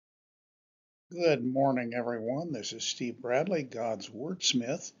Good morning, everyone. This is Steve Bradley, God's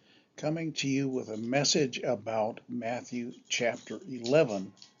Wordsmith, coming to you with a message about Matthew chapter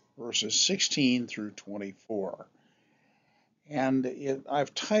 11, verses 16 through 24.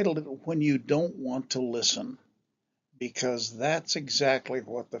 I've titled it When You Don't Want to Listen, because that's exactly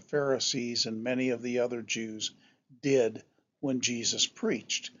what the Pharisees and many of the other Jews did when Jesus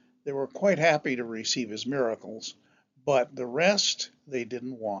preached. They were quite happy to receive his miracles, but the rest they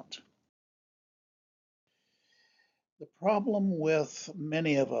didn't want. The problem with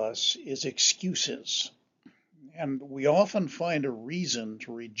many of us is excuses, and we often find a reason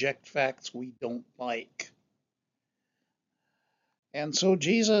to reject facts we don't like. And so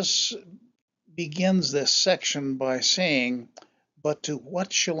Jesus begins this section by saying, "But to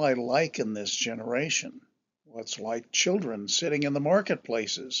what shall I liken this generation? Well, it's like children sitting in the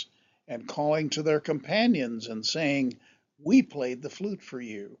marketplaces and calling to their companions and saying, 'We played the flute for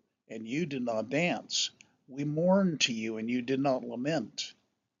you, and you did not dance. We mourned to you, and you did not lament.'"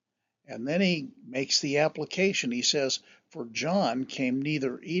 And then he makes the application. He says, "For John came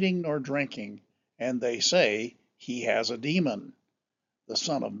neither eating nor drinking, and they say he has a demon. The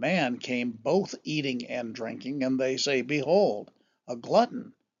Son of Man came both eating and drinking, and they say, Behold, a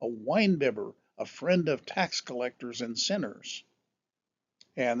glutton, a winebibber, a friend of tax collectors and sinners."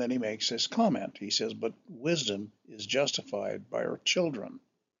 And then he makes this comment. He says, "But wisdom is justified by her children."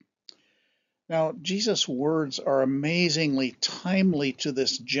 Now, Jesus' words are amazingly timely to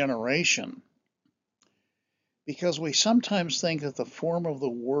this generation, because we sometimes think that the form of the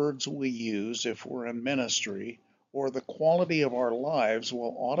words we use if we're in ministry or the quality of our lives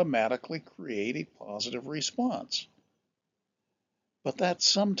will automatically create a positive response. But that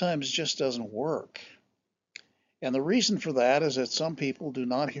sometimes just doesn't work. And the reason for that is that some people do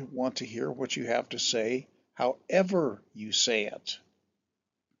not want to hear what you have to say, however you say it.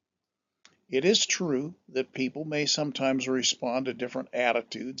 It is true that people may sometimes respond to different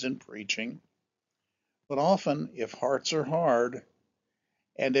attitudes in preaching, but often, if hearts are hard,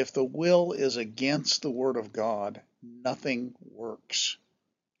 and if the will is against the Word of God, nothing works.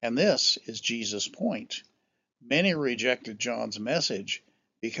 And this is Jesus' point. Many rejected John's message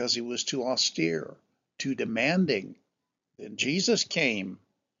because he was too austere, too demanding. Then Jesus came.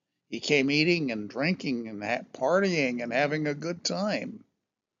 He came eating and drinking and partying and having a good time.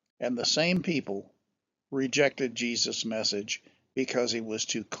 And the same people rejected Jesus' message because he was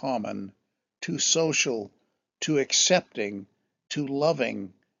too common, too social, too accepting, too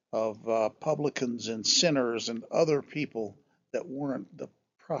loving of publicans and sinners and other people that weren't the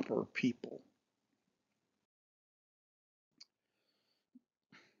proper people.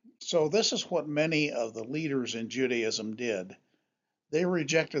 So, this is what many of the leaders in Judaism did. They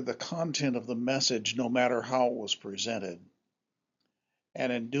rejected the content of the message no matter how it was presented.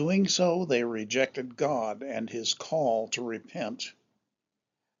 And in doing so, they rejected God and his call to repent.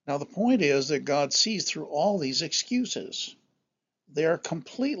 Now, the point is that God sees through all these excuses. They are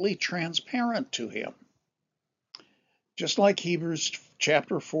completely transparent to him. Just like Hebrews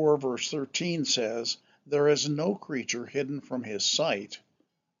chapter 4, verse 13 says, "There is no creature hidden from his sight,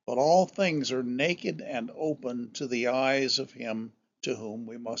 but all things are naked and open to the eyes of him to whom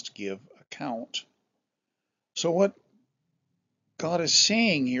we must give account." So, what God is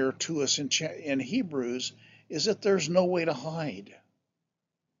saying here to us in Hebrews is that there's no way to hide,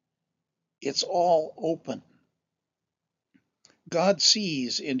 it's all open. God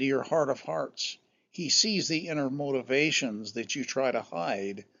sees into your heart of hearts. He sees the inner motivations that you try to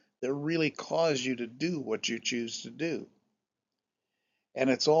hide that really cause you to do what you choose to do.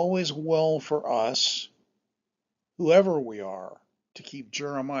 And it's always well for us, whoever we are, to keep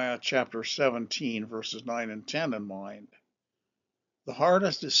Jeremiah chapter 17, verses 9 and 10 in mind. "The heart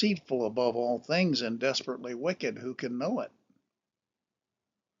is deceitful above all things and desperately wicked. Who can know it?"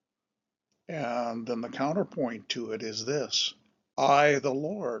 And then the counterpoint to it is this: "I, the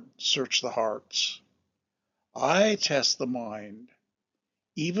Lord, search the hearts. I test the mind,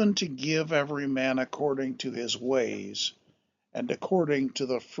 even to give every man according to his ways and according to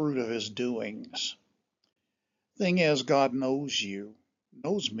the fruit of his doings." Thing is, God knows you,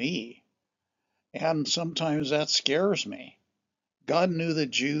 knows me, and sometimes that scares me. God knew the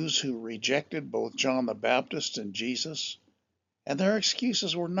Jews who rejected both John the Baptist and Jesus, and their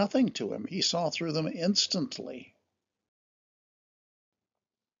excuses were nothing to him. He saw through them instantly.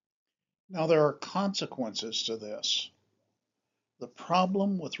 Now, there are consequences to this. The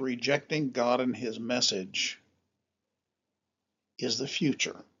problem with rejecting God and his message is the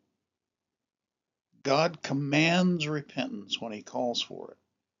future. God commands repentance when he calls for it.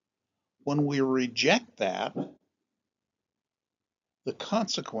 When we reject that, The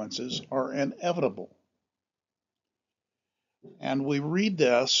consequences are inevitable. And we read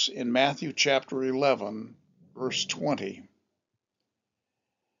this in Matthew chapter 11, verse 20.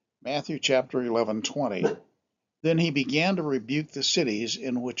 Matthew chapter 11:20. Then he began to rebuke the cities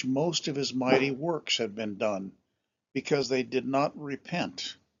in which most of his mighty works had been done, because they did not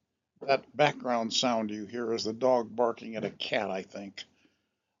repent. That background sound you hear is the dog barking at a cat, I think.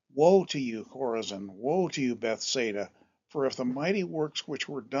 Woe to you, Chorazin! Woe to you, Bethsaida! For if the mighty works which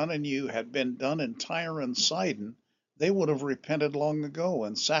were done in you had been done in Tyre and Sidon, they would have repented long ago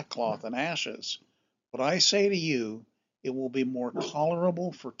in sackcloth and ashes. But I say to you, it will be more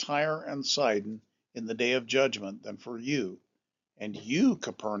tolerable for Tyre and Sidon in the day of judgment than for you. And you,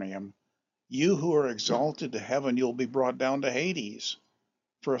 Capernaum, you who are exalted to heaven, you'll be brought down to Hades.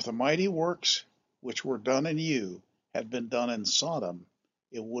 For if the mighty works which were done in you had been done in Sodom,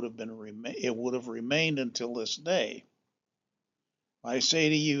 it would have remained until this day. I say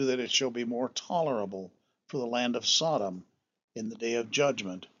to you that it shall be more tolerable for the land of Sodom in the day of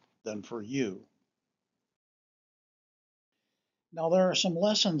judgment than for you. Now, there are some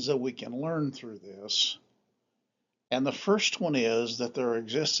lessons that we can learn through this. And the first one is that there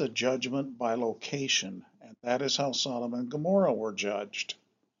exists a judgment by location, and that is how Sodom and Gomorrah were judged.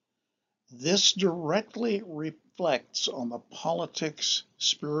 This directly reflects on the politics,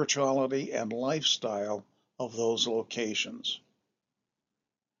 spirituality, and lifestyle of those locations.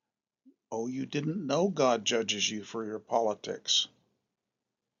 Oh, you didn't know God judges you for your politics.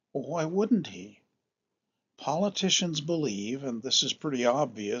 Well, why wouldn't he? Politicians believe, and this is pretty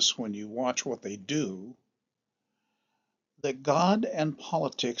obvious when you watch what they do, that God and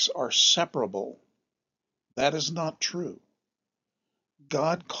politics are separable. That is not true.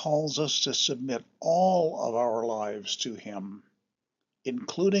 God calls us to submit all of our lives to Him,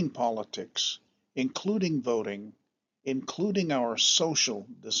 including politics, including voting, including our social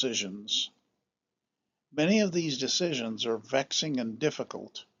decisions. Many of these decisions are vexing and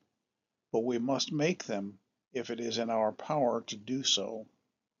difficult, but we must make them if it is in our power to do so.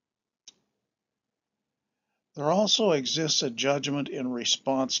 There also exists a judgment in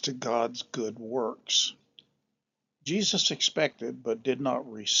response to God's good works. Jesus expected, but did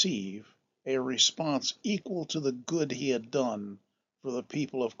not receive, a response equal to the good he had done for the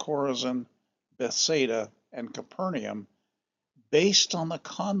people of Chorazin, Bethsaida, and Capernaum, based on the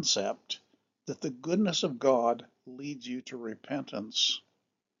concept that the goodness of God leads you to repentance.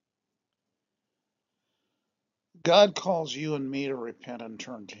 God calls you and me to repent and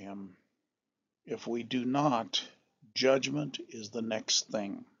turn to Him. If we do not, judgment is the next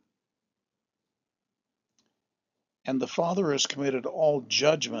thing. And the Father has committed all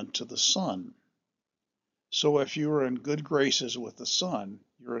judgment to the Son. So if you are in good graces with the Son,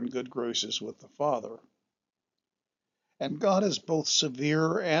 you're in good graces with the Father. And God is both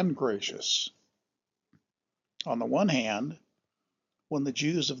severe and gracious. On the one hand, when the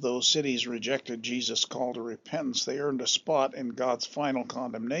Jews of those cities rejected Jesus' call to repentance, they earned a spot in God's final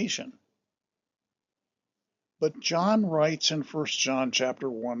condemnation. But John writes in 1 John chapter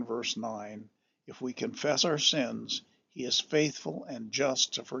 1 verse 9, if we confess our sins, he is faithful and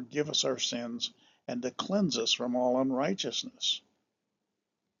just to forgive us our sins and to cleanse us from all unrighteousness.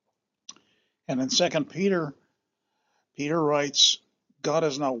 And in 2 Peter, Peter writes, God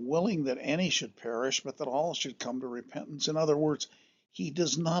is not willing that any should perish, but that all should come to repentance. In other words, he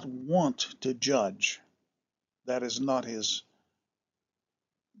does not want to judge. That is not his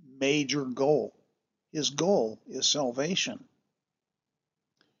major goal. His goal is salvation.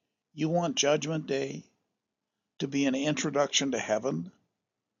 You want Judgment Day to be an introduction to heaven?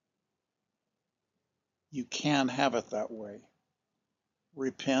 You can have it that way.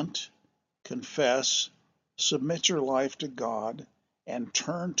 Repent, confess, submit your life to God, and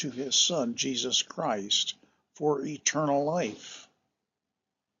turn to His Son, Jesus Christ, for eternal life.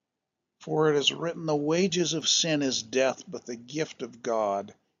 For it is written, the wages of sin is death, but the gift of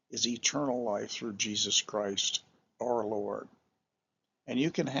God is eternal life through Jesus Christ, our Lord. And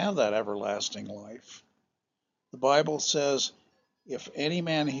you can have that everlasting life. The Bible says, if any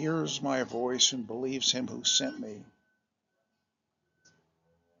man hears my voice and believes him who sent me,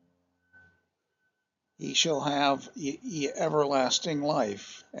 he shall have everlasting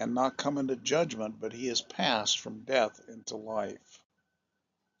life and not come into judgment, but he is passed from death into life.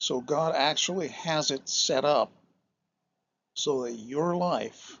 So God actually has it set up so that your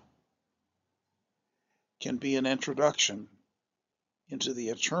life can be an introduction into the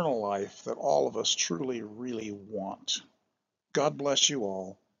eternal life that all of us truly, really want. God bless you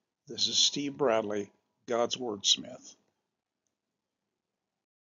all. This is Steve Bradley, God's Wordsmith.